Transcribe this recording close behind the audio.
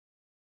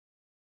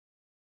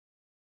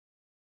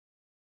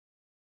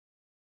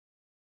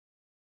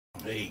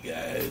Hey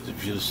guys,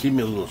 if you see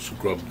me a little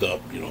scrubbed up,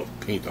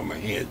 paint on my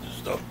hands and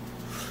stuff,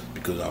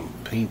 because I'm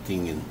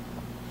painting and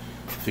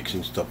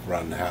fixing stuff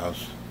around the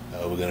house.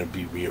 We're going to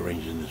be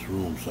rearranging this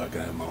room so I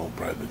can have my own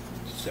private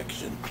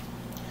section,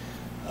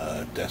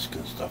 desk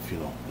and stuff, in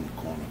the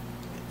corner.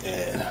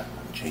 And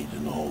I'm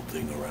changing the whole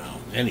thing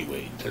around.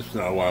 Anyway, that's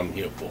not what I'm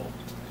here for.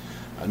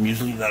 I'm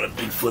usually not a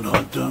Bigfoot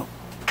hunter,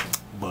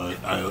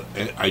 but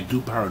I do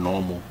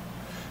paranormal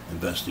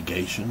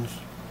investigations,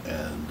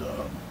 and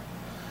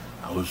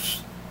I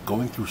was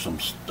going through some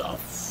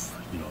stuff,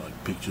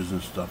 like pictures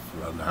and stuff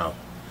around the house,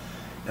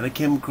 and I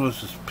came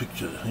across this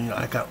picture.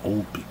 I got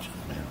old pictures,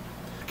 man.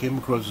 I came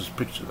across this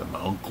picture that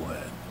my uncle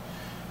had.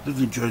 He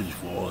lived in Jersey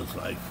for all his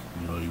life.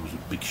 He was a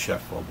big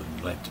chef over in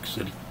Atlantic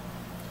City,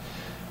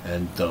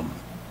 and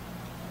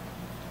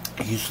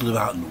he used to live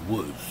out in the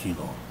woods, in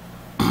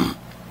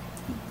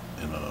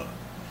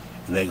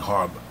Egg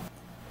Harbor,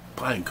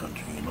 pine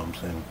country. You know what I'm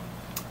saying?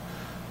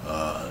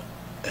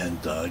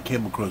 And I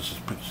came across this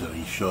picture that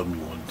he showed me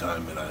one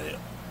time, and I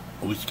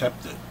always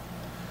kept it.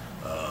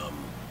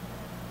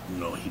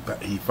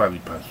 He finally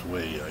passed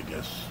away, I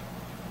guess,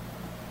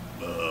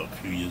 a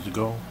few years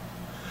ago.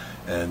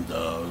 And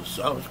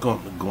so I was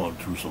going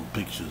through some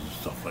pictures and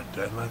stuff like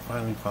that, and I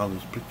finally found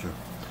this picture.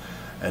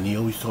 And he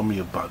always told me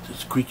about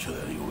this creature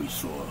that he always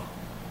saw.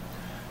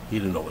 He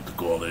didn't know what to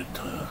call it.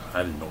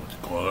 I didn't know what to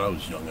call it. I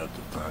was young at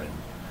the time.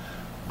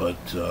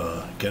 But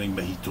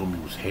he told me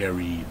it was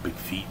hairy, big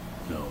feet,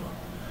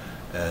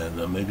 and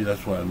maybe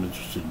that's why I'm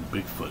interested in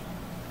Bigfoot.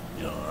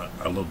 I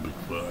love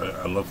Bigfoot.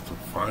 I love to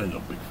find a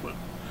Bigfoot.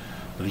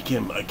 But I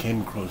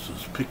came across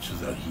this picture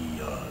that he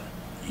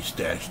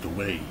stashed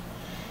away.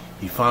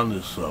 He found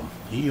this.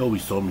 He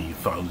always told me he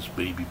found this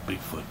baby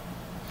Bigfoot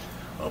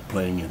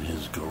playing in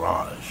his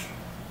garage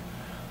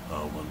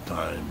one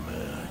time.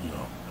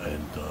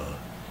 And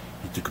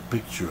he took a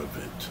picture of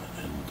it,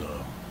 and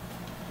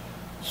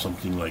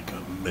something like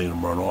made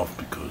him run off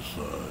because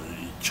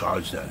he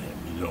charged at him.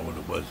 He didn't know what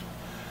it was.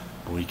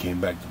 But when he came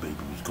back, the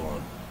baby was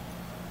gone.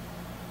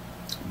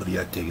 But he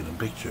had taken a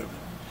picture of it.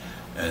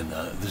 And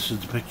this is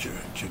the picture.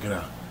 Check it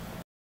out.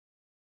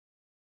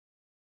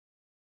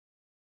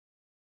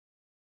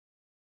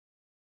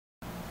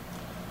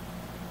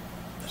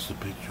 That's the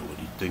picture. What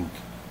do you think?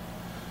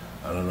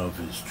 I don't know if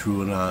it's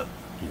true or not.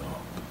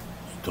 But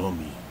he told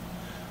me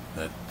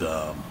that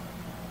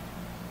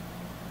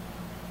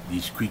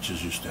these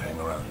creatures used to hang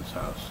around his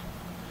house.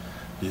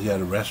 He had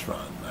a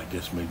restaurant. I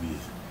guess maybe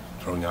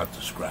throwing out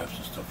the scraps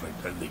and stuff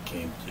like that. They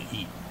came to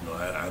eat.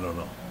 I don't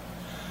know.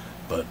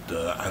 But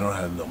I don't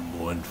have no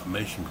more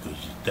information because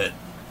he's dead.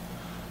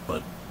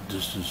 But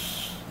this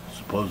is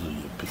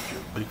supposedly a picture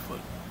of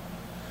Bigfoot.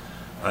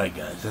 Alright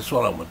guys, that's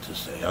all I want to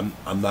say.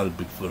 I'm not a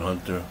Bigfoot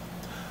hunter.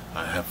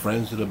 I have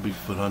friends that are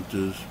Bigfoot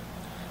hunters.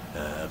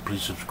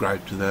 Please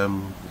subscribe to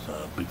them. It's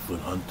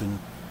Bigfoot Hunting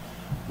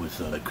with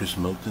Chris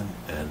Milton,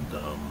 and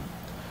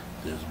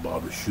there's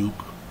Barbara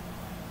Shoop.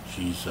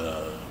 She's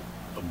a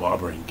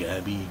Barbara and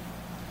Gabby,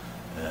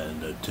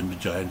 and Timber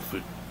Giant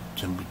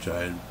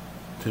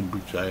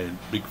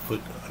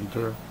Bigfoot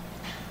Hunter,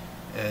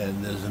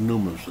 and there's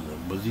numerous of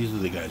them, but these are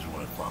the guys who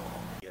want to follow.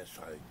 Yes,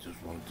 I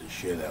just wanted to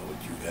share that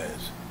with you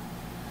guys,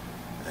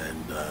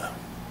 and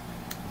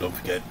don't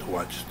forget to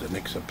watch the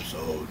next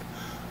episode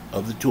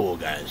of the tour,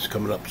 guys,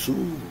 coming up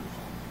soon.